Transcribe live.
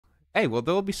hey, well,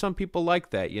 there'll be some people like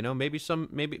that, you know.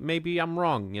 Maybe I'm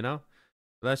wrong, you know.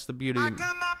 That's the beauty.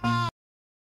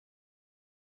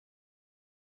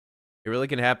 It really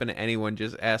can happen to anyone.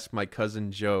 Just ask my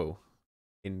cousin Joe.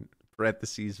 In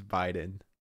parentheses, Biden.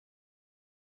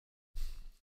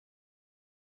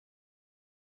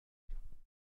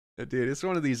 Dude, it's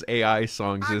one of these AI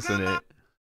songs, isn't it?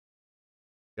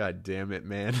 God damn it,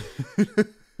 man.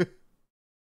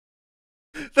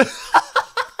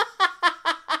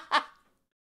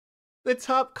 The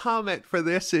top comment for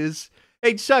this is,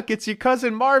 hey, Chuck, it's your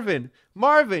cousin Marvin.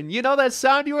 Marvin, you know that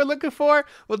sound you were looking for?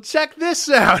 Well, check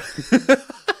this out.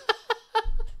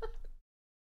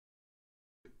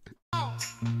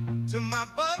 To my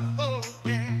butthole,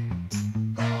 yeah.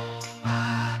 Oh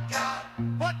my God,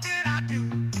 what did I do?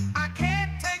 I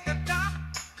can't take a dump,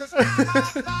 'cause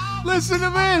listen to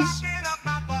this.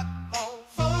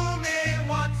 Fool me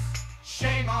once,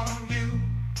 shame on you.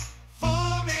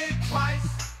 Fool me twice,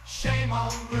 shame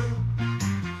on you.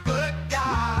 Good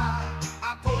God,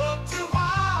 I pulled too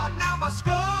hard, now my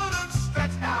scrotum's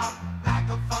stretched out like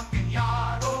a fucking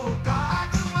yard. Oh God, I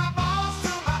grew my balls to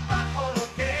my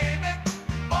butthole, baby.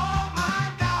 Oh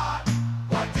my God,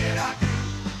 what did I do?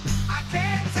 I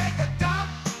can't take a dump,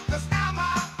 'cause now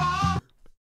my balls.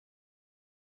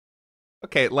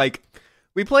 Okay, like,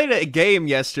 we played a game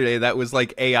yesterday that was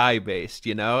like AI based,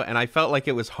 you know, and I felt like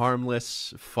it was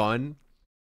harmless fun.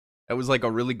 That was like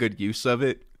a really good use of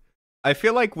it. I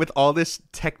feel like with all this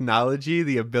technology,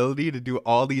 the ability to do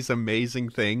all these amazing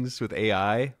things with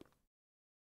AI,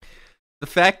 the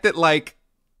fact that, like,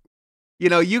 you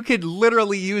know, you could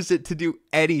literally use it to do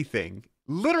anything.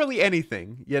 Literally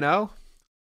anything, you know?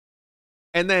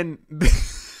 And then and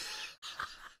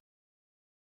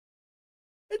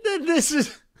then this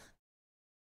is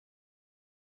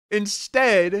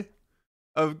instead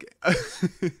of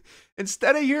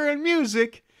instead of hearing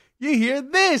music, you hear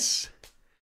this.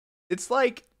 It's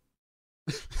like,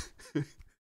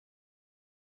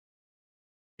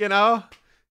 you know,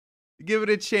 give it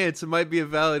a chance. It might be a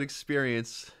valid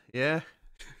experience. Yeah.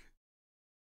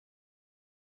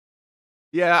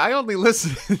 Yeah, I only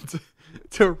listen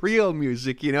to real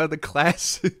music, you know, the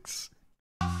classics.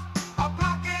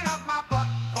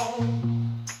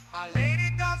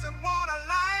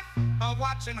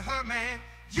 Watching her man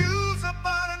use a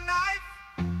butter knife,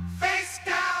 face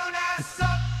down, ass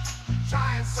up,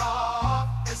 trying saw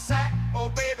off his sack. Oh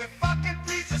baby, fucking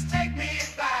please just take me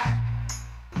back.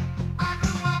 I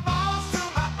grew my balls to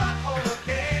my butthole,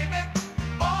 baby.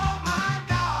 Oh my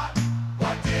God,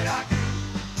 what did I do?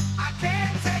 I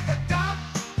can't take a dump,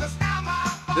 'cause now my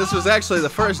balls. This was actually the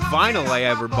first vinyl I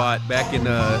ever bought back in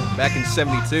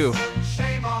 '72.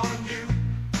 Shame on you.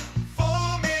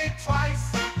 Fool me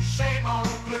twice. Shame on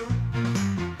blue.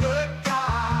 Good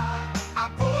God, I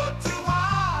pulled too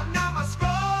hard. Now my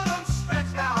scrotum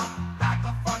stretched out like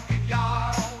a fucking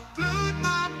yard. Glued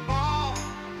my ball.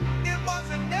 It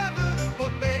was inevitable,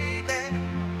 baby.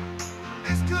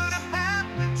 This could have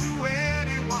happened to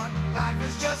anyone. Life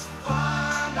is just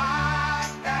fun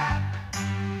like that.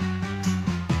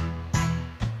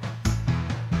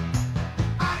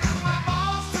 I use my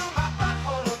balls to my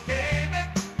butthole, baby.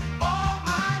 Oh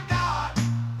my God,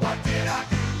 what did I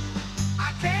do?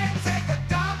 I can't take a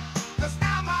dump, 'cause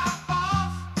now my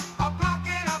balls are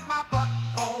blocking up my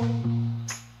butthole.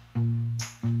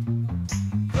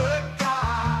 Good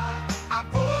God, I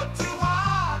pulled too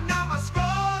hard, now my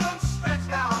scrotum's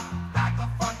stretched out like a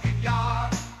fucking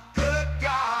yard. Good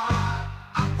God,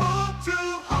 I pulled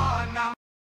too hard, now.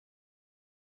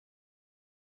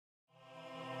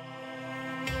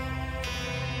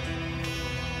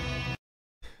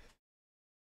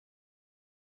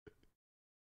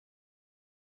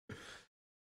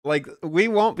 Like, we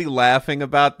won't be laughing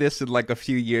about this in like a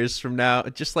few years from now.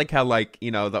 Just like how, like,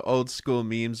 you know, the old school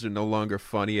memes are no longer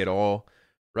funny at all,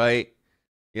 right?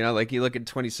 You know, like, you look at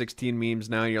 2016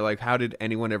 memes now and you're like, how did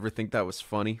anyone ever think that was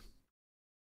funny?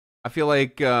 I feel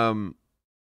like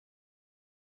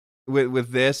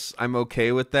with this, I'm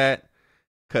okay with that,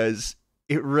 because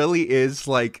it really is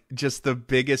like just the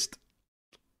biggest,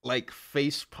 like,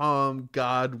 facepalm,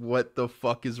 God, what the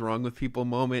fuck is wrong with people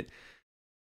moment.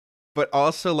 But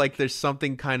also, like, there's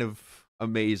something kind of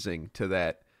amazing to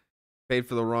that. Paid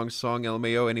for the wrong song,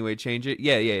 LMAO. Anyway, change it.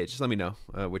 Yeah. Just let me know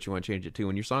what you want to change it to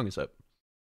when your song is up.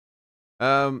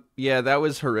 Yeah, that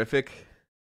was horrific.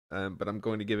 But I'm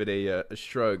going to give it a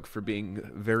shrug for being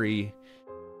very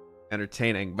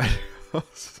entertaining. But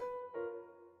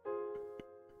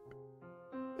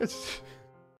it's.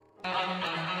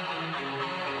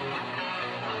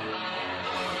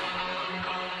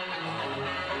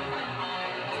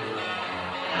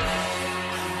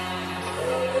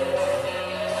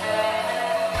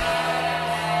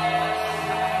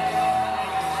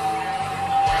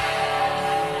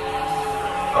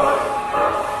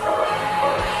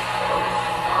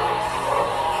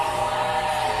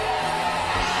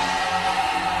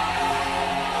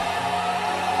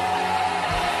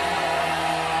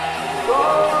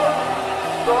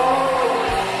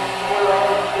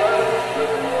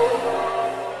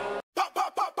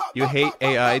 You hate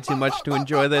AI too much to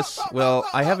enjoy this? Well,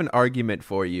 I have an argument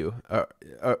for you.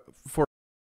 For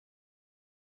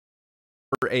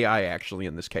AI, actually,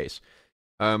 in this case.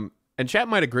 And chat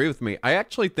might agree with me. I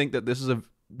actually think that this is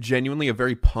genuinely a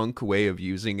very punk way of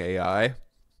using AI.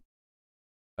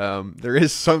 There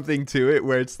is something to it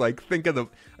where it's like, think of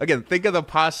the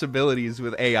possibilities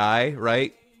with AI,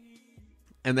 right?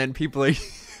 And then people are...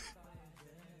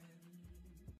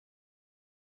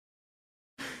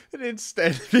 and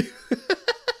instead...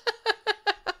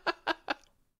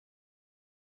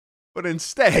 but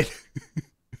instead...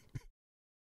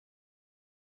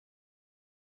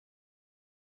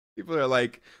 people are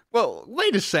like, well,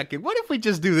 wait a second. What if we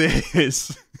just do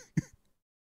this?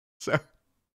 So...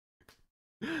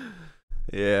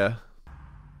 yeah.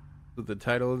 The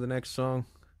title of the next song?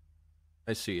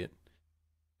 I see it.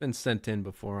 Been sent in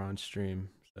before on stream,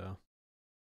 so...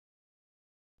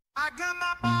 I got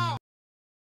my ball.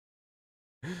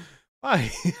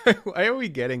 Why? Why are we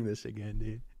getting this again,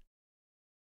 dude?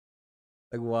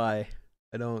 Like, why?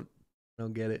 I don't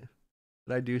get it.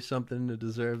 Did I do something to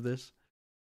deserve this?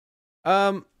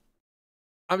 I'm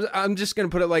just gonna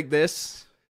put it like this.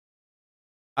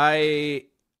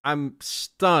 I'm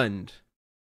stunned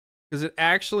because it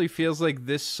actually feels like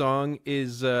this song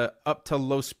is up to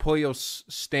Los Pollos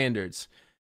standards.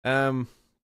 In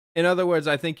other words,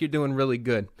 I think you're doing really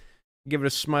good. Give it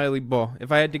a smiley ball.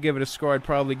 If I had to give it a score, I'd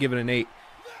probably give it an 8.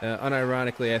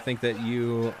 Unironically, I think that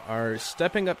you are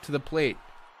stepping up to the plate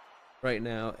right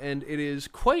now, and it is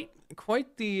quite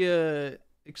the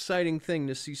exciting thing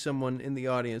to see someone in the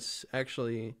audience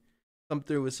actually come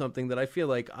through with something that I feel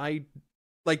like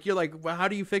you're like, well, how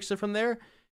do you fix it from there?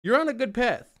 You're on a good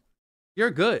path. You're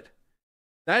good.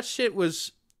 That shit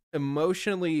was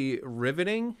emotionally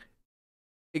riveting,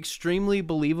 extremely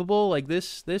believable. Like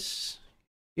this,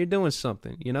 you're doing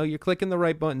something. You know, you're clicking the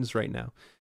right buttons right now.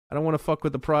 I don't want to fuck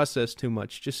with the process too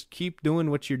much. Just keep doing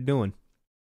what you're doing.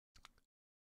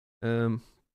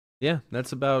 Yeah,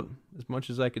 that's about as much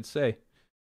as I could say.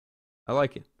 I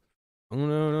like it. I'm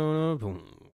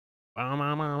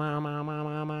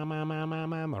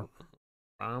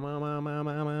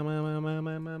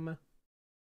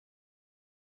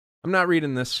not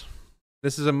reading this.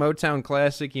 This is a Motown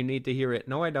classic. You need to hear it.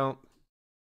 No, I don't.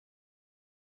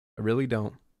 I really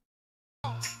don't.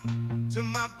 To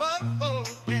my butthole,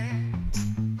 yeah.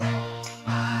 Oh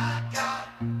my God,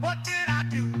 what did I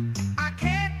do? I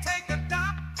can't take a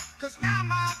dump, 'cause now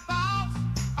my balls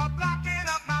are blocking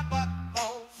up my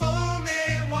butthole. Fool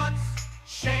me once,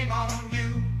 shame on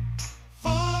you.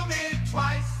 Fool me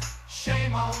twice,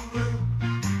 shame on you.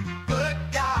 Good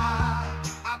God,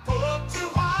 I pulled too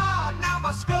hard, now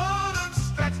my scrotum's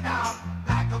stretched out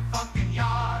like a fucking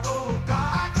yard. Oh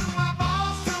God, I grew my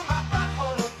balls to my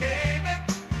butthole, baby.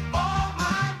 Oh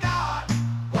my God,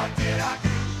 what did I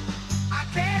do? I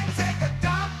can't take a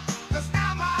dump, 'cause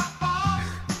now my balls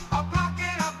are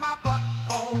blocking up my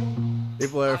butthole.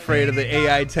 People are afraid of the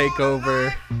AI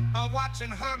takeover,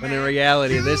 when in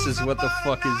reality, this is what the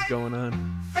fuck is going on.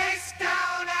 Face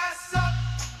down, ass up,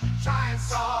 try and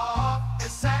saw off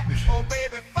his sack. Oh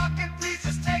baby, fucking please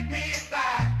just take me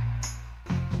back.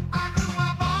 I grew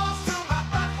my balls to my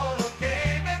butthole,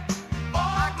 baby.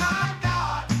 Oh my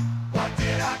God, what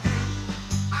did I do?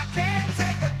 I can't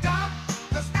take a dump,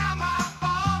 'cause now my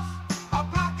balls are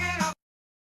blocking up.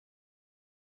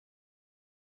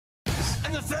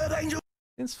 And the third angel.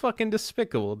 It's fucking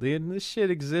despicable, dude. This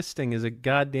shit existing is a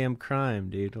goddamn crime,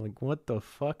 dude. Like, what the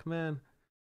fuck, man?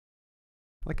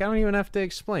 Like, I don't even have to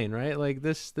explain, right? Like,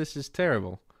 this is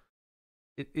terrible.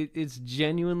 It's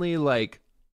genuinely like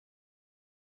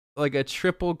a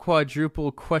triple,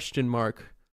 quadruple question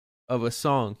mark of a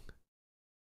song.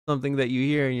 Something that you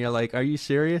hear and you're like, are you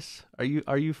serious?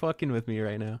 Are you fucking with me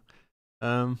right now?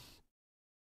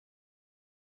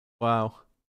 Wow.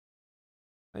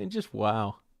 I mean, just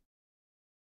wow.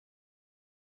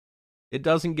 It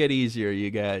doesn't get easier, you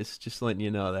guys. Just letting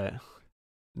you know that. It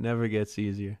never gets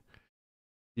easier.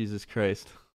 Jesus Christ.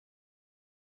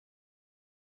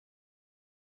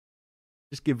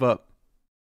 Just give up.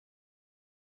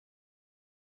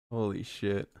 Holy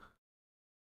shit.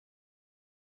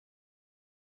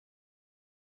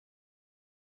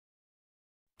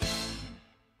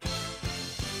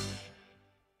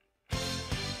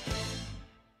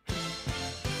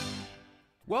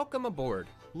 Welcome aboard.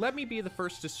 Let me be the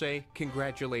first to say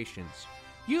congratulations.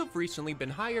 You've recently been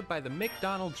hired by the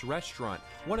McDonald's restaurant,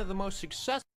 one of the most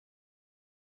successful.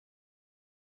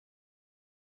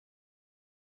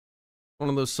 One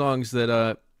of those songs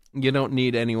that you don't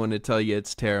need anyone to tell you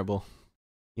it's terrible.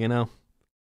 You know?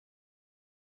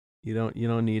 You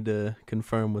don't need to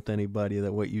confirm with anybody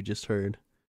that what you just heard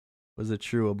was a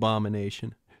true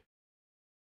abomination.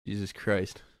 Jesus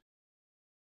Christ.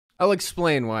 I'll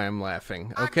explain why I'm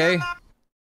laughing, okay?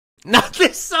 Not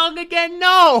this song again,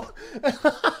 no!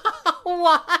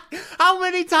 Why? How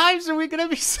many times are we gonna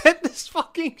be sent this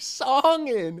fucking song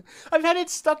in? I've had it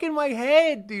stuck in my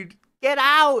head, dude. Get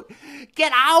out!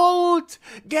 Get out!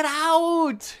 Get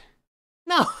out!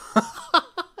 No!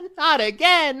 Not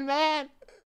again, man!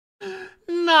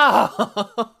 No!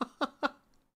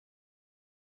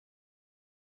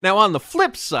 Now, on the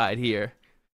flip side here,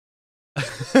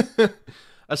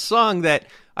 a song that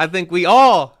I think we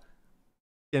all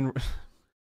can...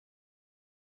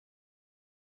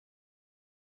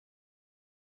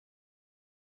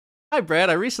 Hi, Brad.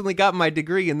 I recently got my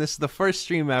degree, and this is the first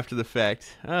stream after the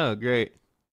fact. Oh, great.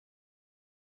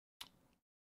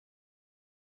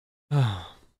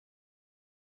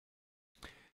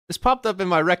 This popped up in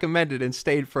my recommended and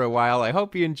stayed for a while. I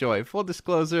hope you enjoy. Full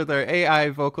disclosure, there are AI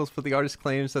vocals, but the artist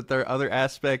claims that there are other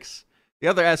aspects. The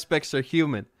other aspects are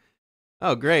human.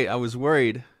 Oh, great. I was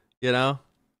worried, you know?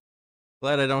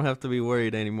 Glad I don't have to be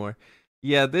worried anymore.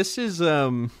 Yeah, this is,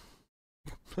 I'm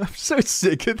so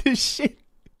sick of this shit.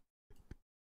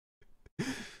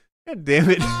 God damn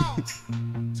it.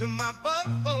 To my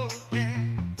butthole, yeah.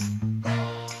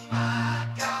 Oh my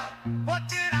God, what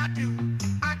did I do?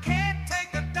 I can't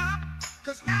take a dump,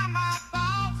 'cause now my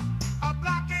balls are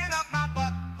blocking up my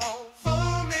butthole.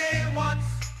 Fool me once,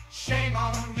 shame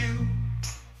on you.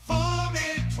 Fool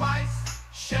me twice,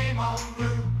 shame on you.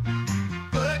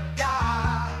 Good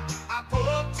God, I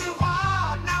pulled too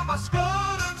hard, now my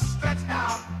scrotum stretched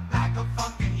out like a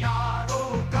fucking yard.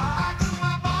 Oh God.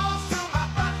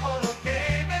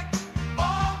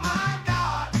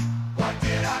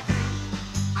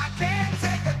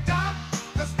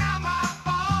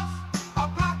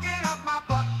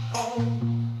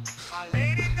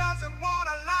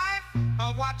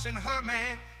 Watching her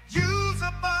man use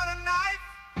a butter knife,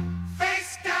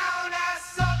 face down,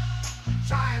 ass up,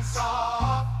 trying saw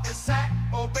off his sack.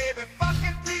 Oh baby,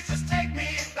 fucking please just take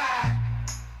me back.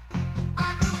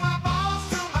 I grew my balls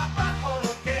to my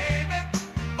butthole, baby.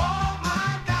 Oh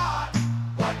my God,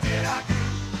 what did I do?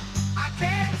 I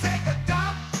can't take a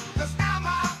dump, 'cause now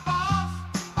my balls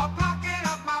are blocking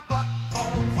up my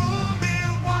butthole. Fool me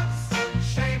once,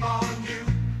 shame on you.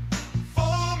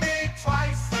 Fool me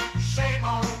twice, shame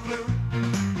on blue.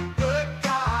 Good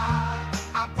God,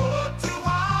 I pulled too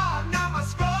hard, now my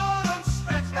scrotum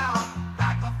stretched out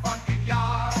like a fucking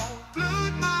yard.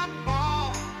 Glued my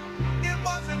ball, it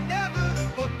was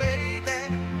inevitable, baby.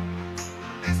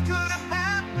 This could have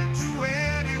happened to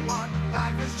anyone.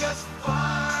 Life is just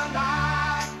fun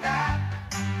like that.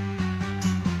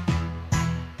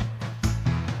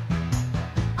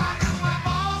 I use my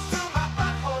balls to my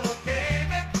butthole,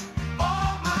 baby.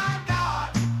 Oh my God,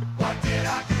 what did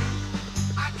I do?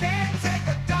 I can't take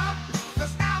a dump,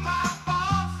 'cause now my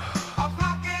balls are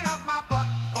blocking up my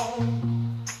butthole.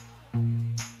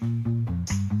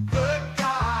 Good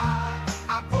God,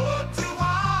 I pulled too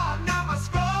hard, now my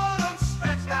scrotum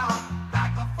stretched out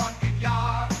like a fucking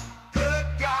yard. Good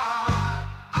God,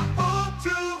 I pulled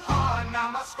too hard,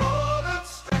 now my scrotum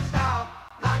stretched out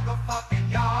like a fucking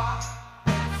yard.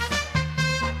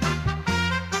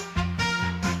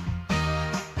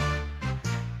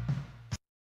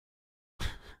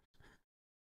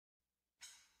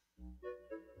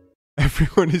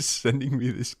 Everyone is sending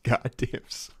me this goddamn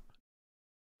song.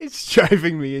 It's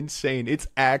driving me insane. It's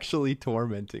actually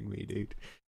tormenting me, dude.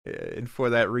 And for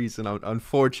that reason,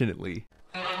 unfortunately.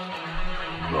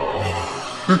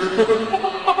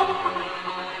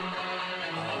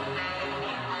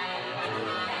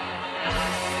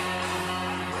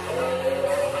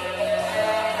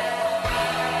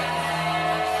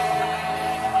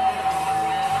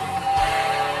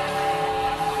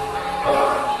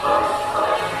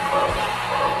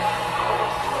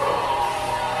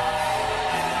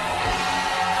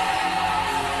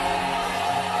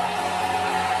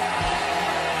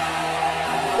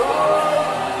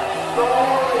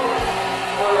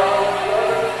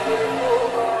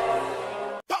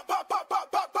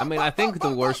 I mean, I think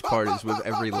the worst part is with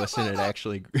every listen, it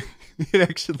actually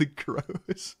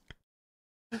grows.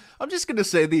 I'm just gonna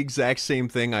say the exact same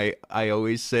thing I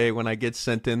always say when I get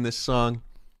sent in this song.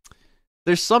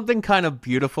 There's something kind of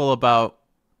beautiful about,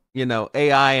 you know,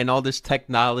 AI and all this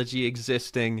technology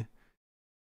existing,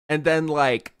 and then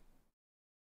like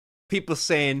people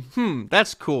saying,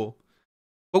 that's cool,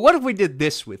 but what if we did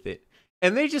this with it?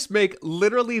 And they just make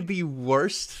literally the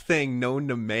worst thing known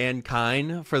to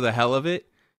mankind for the hell of it.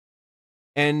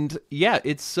 And yeah,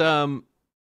 it's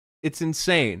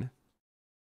insane,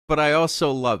 but I also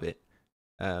love it.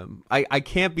 I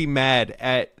can't be mad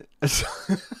at.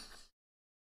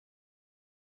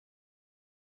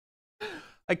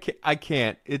 I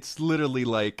can't. It's literally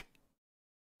like.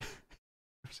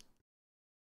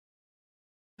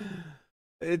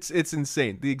 It's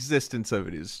insane. The existence of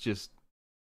it is just.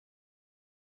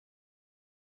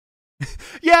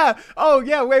 Yeah. Oh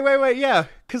yeah. Wait. Yeah.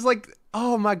 Cause like,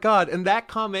 oh my god, and that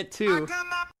comment too.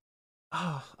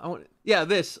 Oh, yeah.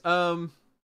 This.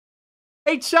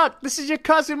 Hey Chuck, this is your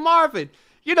cousin Marvin.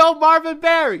 You know Marvin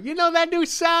Barry. You know that new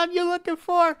sound you're looking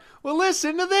for? Well,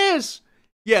 listen to this.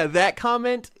 Yeah, that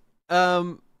comment.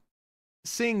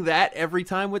 Seeing that every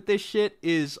time with this shit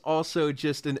is also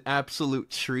just an absolute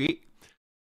treat.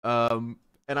 And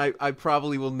I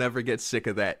probably will never get sick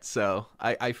of that. So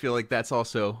I feel like that's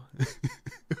also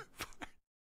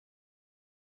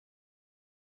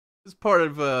it's part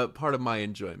of my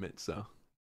enjoyment. So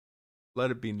let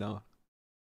it be known.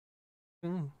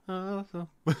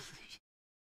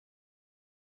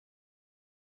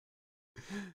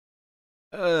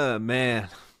 Man.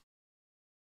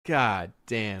 God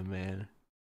damn, man.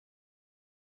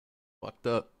 Fucked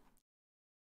up.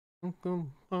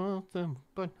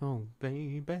 Butthole,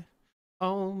 baby.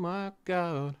 Oh my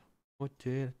god. What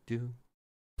did I do?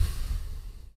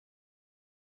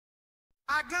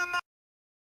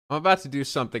 I'm about to do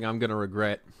something I'm gonna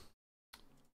regret.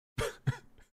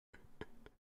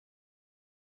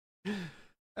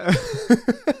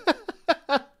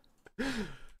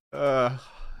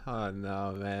 Oh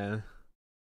no, man.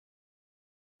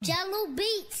 Jello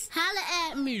Beats, holla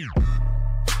at me.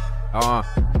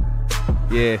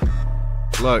 Yeah.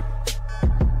 Look.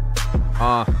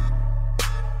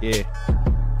 Yeah.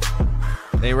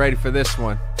 They ain't ready for this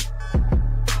one.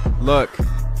 Look.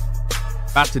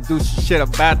 About to do some shit I'm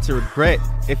about to regret.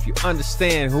 If you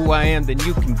understand who I am, then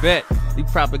you can bet. You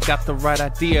probably got the right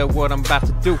idea of what I'm about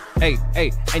to do. Hey,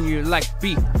 and you're like,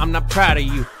 B, I'm not proud of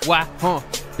you. Why,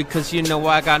 Because you know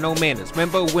I got no manners.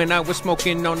 Remember when I was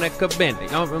smoking on that cabana?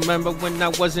 Y'all remember when I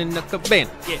was in the cabana?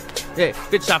 Yeah,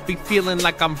 bitch, I be feeling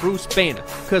like I'm Bruce Banner.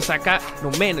 Cause I got no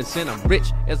manners and I'm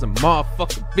rich as a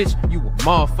motherfucker. Bitch, you a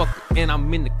motherfucker and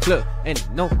I'm in the club. And you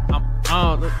know I'm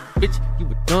on bitch, you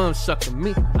a dumb sucker.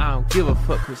 Me, I don't give a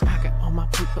fuck. Cause I got all my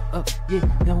people up. Yeah,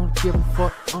 they don't give a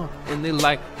fuck. And they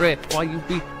like, Red, why you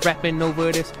be rapping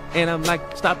over this? And I'm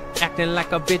like, stop acting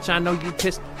like a bitch. I know you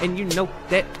pissed. And you know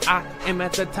that I am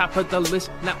at the top of the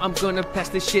list. Now I'm gonna pass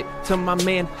this shit to my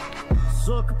man.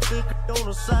 Sucker picker on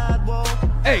the sidewalk.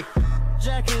 Hey.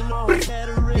 Jacking off at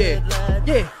a red light.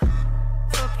 Yeah.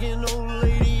 Fucking old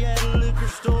lady at a liquor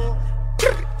store.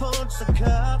 Punch the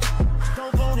cop.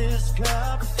 Stomp on his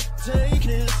cop. Take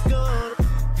his gun.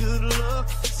 Good luck.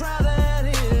 Try that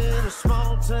in a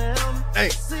small town. Hey.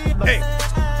 See my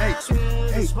ass in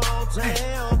a small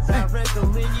town. I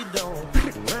recommend you don't.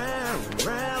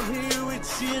 Round here with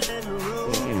shit and the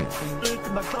road. Look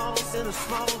at my thoughts in a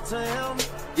small town.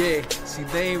 Yeah, see,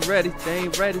 they ain't ready,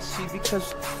 see,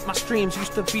 because my streams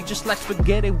used to be just like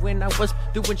spaghetti when I was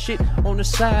doing shit on the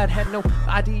side. Had no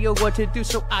idea what to do,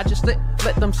 so I just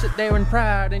let them sit there in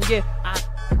pride. And yeah, I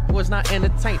was not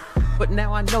entertained, but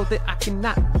now I know that I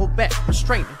cannot hold back,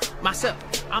 restraining myself.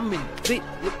 I'm in the bit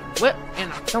with the whip,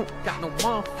 and I don't got no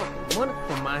motherfucking money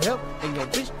for my help. And your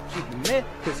bitch, she be mad,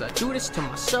 cause I do this to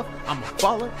myself. I'm a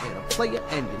baller and a player,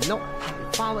 and you know I be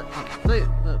falling. I'm a player,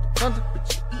 but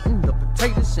you eating the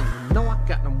potatoes, and you know I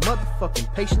got no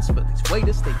motherfucking patience for these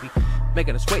waiters. They be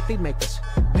making us wait, they make us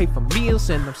pay for meals,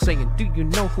 and I'm saying, do you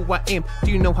know who I am?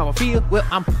 Do you know how I feel? Well,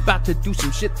 I'm about to do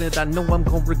some shit that I know I'm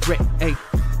gonna regret. Hey,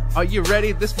 are you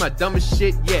ready? This my dumbest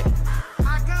shit yet.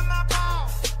 I got my ball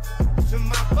to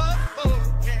my butthole,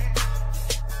 yeah.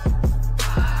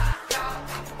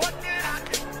 What did I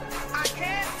do? I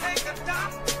can't take a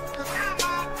dump, 'cause now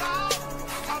my balls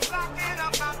are blocking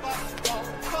up my butthole.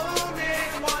 Fool me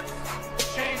once,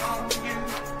 shame on you.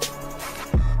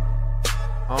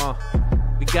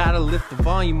 We gotta lift the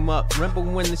volume up. Remember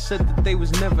when they said that they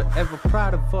was never ever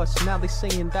proud of us? Now they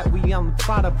saying that we on the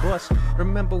Prada bus.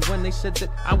 Remember when they said that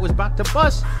I was about to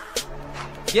bust?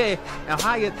 Yeah, now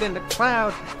higher than the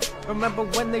cloud. Remember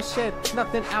when they said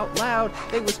nothing out loud?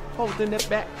 They was holding it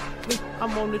back. Me,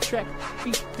 I'm on the track.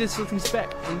 Beat this is he's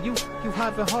back. And you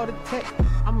have a heart attack.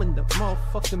 I'm in the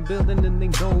motherfucking building and they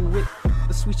know it.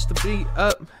 The switch the beat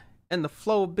up and the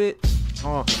flow a bit.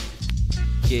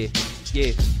 Yeah.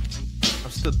 I'm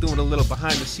still doing a little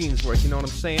behind the scenes work, you know what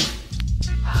I'm saying?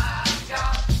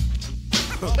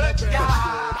 For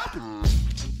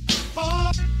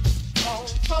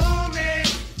me,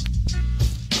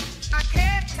 I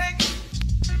can't take.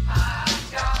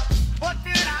 What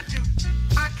did I do?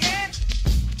 I can't.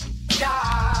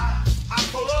 I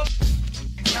pull up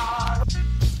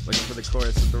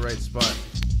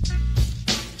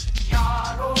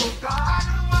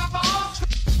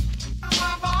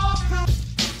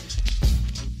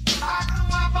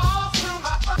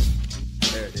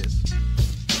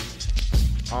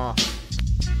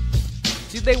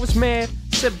they was mad.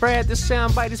 Said, Brad, this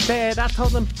soundbite is bad. I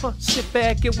told them, sit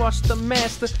back and watch the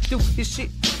master do his shit.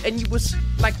 And you was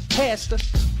like a pastor.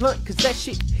 Blunt, cause that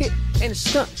shit hit and it's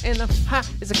stunt. And I'm high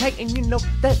as a kite. And you know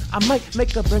that I might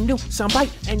make up a new soundbite.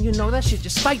 And you know that shit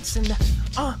just spites.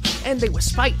 And they was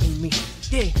spiting me.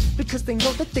 Yeah, because they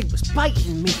know that they was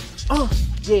biting me.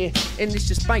 Yeah, and this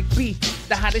just might be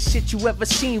the hottest shit you ever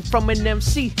seen from an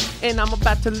MC. And I'm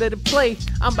about to let it play.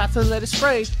 I'm about to let it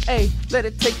spray. Hey, let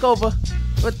it take over.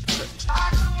 What the I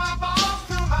threw my balls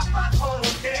through my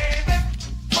butthole, baby.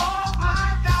 Oh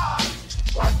my God,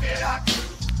 what did I do?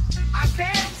 I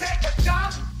can't take a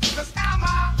dump, cause now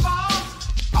my balls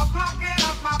are blocking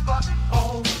up my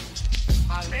butthole.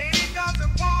 My lady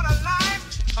doesn't want a life,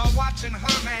 I'm watching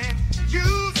her man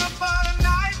use a butter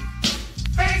knife.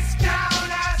 Face down,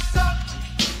 ass up,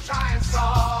 trying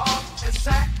soft and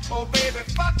sack. Oh baby,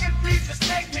 fucking please just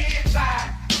take me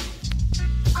back.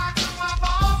 I threw my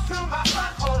balls through my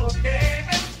butthole,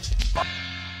 baby.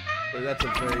 But that's a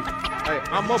very. Hey,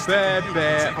 I'm a bad. I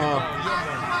threw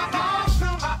my balls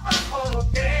through my butthole,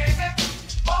 baby.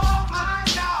 Oh my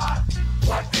God,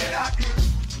 what did I do?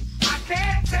 I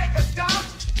can't take a dump,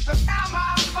 cause now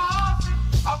my balls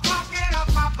are blocking up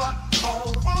my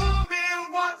butthole. Fool me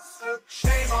once,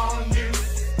 shame on you.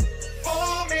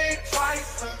 Fool me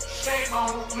twice, shame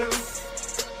on you.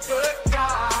 Good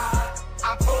God,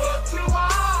 I pulled too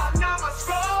hard, now my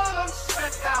skull is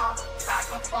stretched out like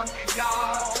a funky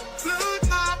yard. Lose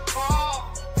my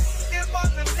ball, it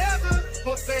wasn't never,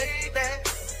 but baby,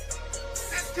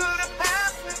 this could have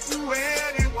happened to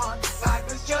anyone. Life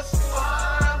is just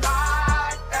fun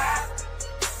like that.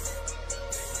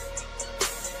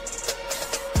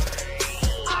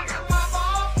 I got my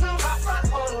balls through my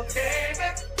butthole, baby.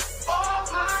 Oh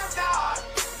my God,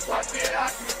 what did I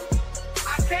do? I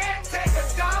can't take a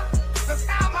dump, cause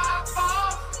now my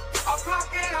balls are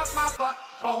blocking up my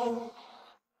butthole.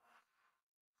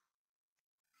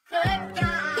 Good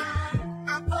God,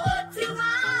 I pulled too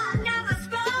hard, now my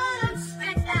skull is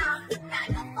stretched out like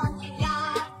a funky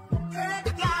yard. Good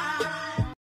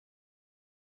God.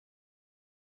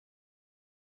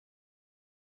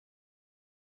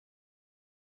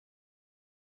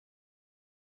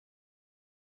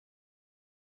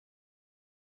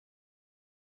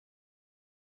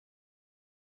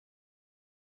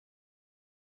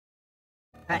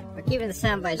 Alright, we're keeping the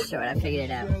soundbite short, I figured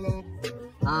it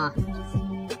out.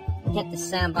 Kept the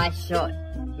soundbite short.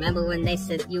 Remember when they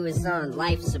said you was on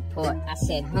life support? I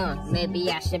said, maybe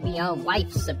I should be on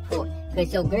wife support.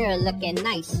 Cause your girl looking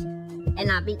nice. And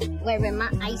I be wearing my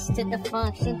ice to the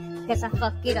function, cause I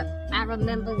fuck it up. I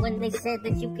remember when they said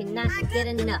that you cannot get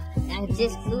enough. I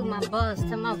just glued my balls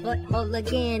to my butthole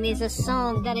again. Is a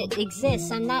song that it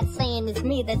exists. I'm not saying it's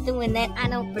me that's doing that. I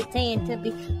don't pretend to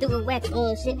be doing whack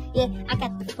bullshit. Yeah, I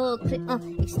got the full clip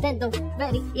extendo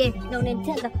ready. Yeah, no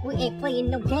Nintendo. We ain't playing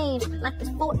no games like this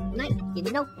Fortnite. You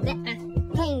know that I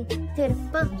came to the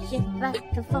function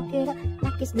right to fuck it up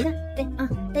like it's nothing.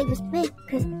 They was mad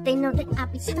cause they know that I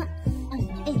be stuck.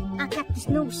 I got this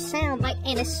new soundbite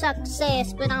and it sucks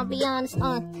ass, but I'll be honest,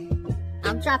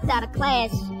 I'm dropped out of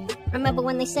class. Remember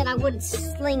when they said I wouldn't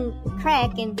sling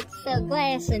crack and sell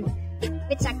glass and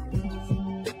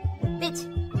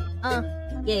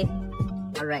yeah,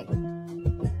 alright.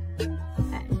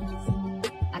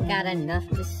 I got enough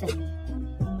to say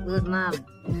with my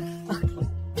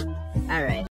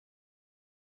alright.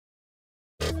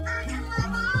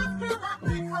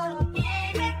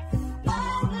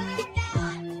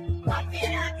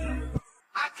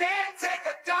 I can't take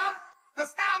a dump,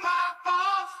 cause now my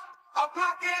balls are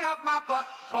blocking up my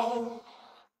butthole.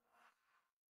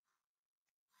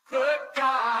 Good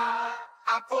God,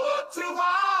 I pulled too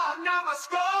hard, now my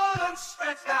skull is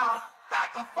stretched out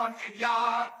like a funky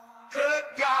yard. Good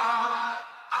God,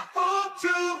 I pulled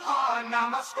too hard, now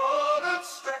my skull is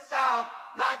stretched out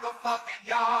like a funky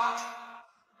yard.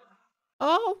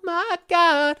 Oh my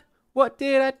God, what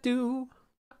did I do?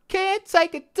 I can't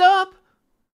take a dump.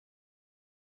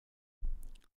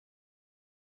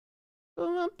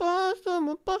 My balls to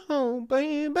my butthole,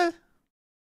 baby.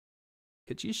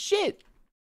 Get your shit.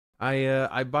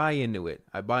 I buy into it.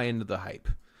 I buy into the hype.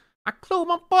 I glue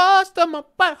my balls to my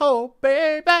butthole,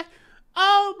 baby.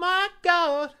 Oh my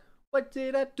God, what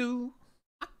did I do?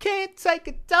 I can't take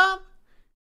a dump.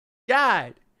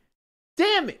 God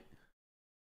damn it.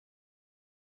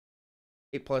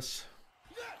 8+.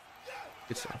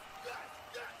 Good stuff.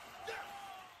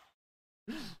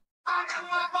 I got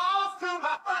my balls through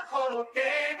my butthole,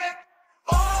 baby.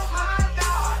 Oh my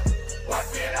God, what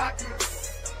did I do?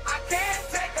 I can't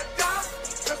take a dump,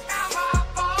 cause now my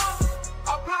balls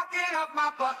are blocking up my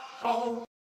butthole.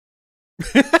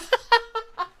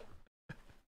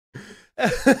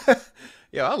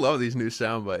 Yo, I love these new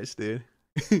sound bites, dude.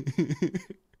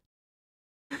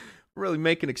 Really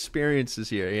making experiences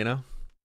here, you know?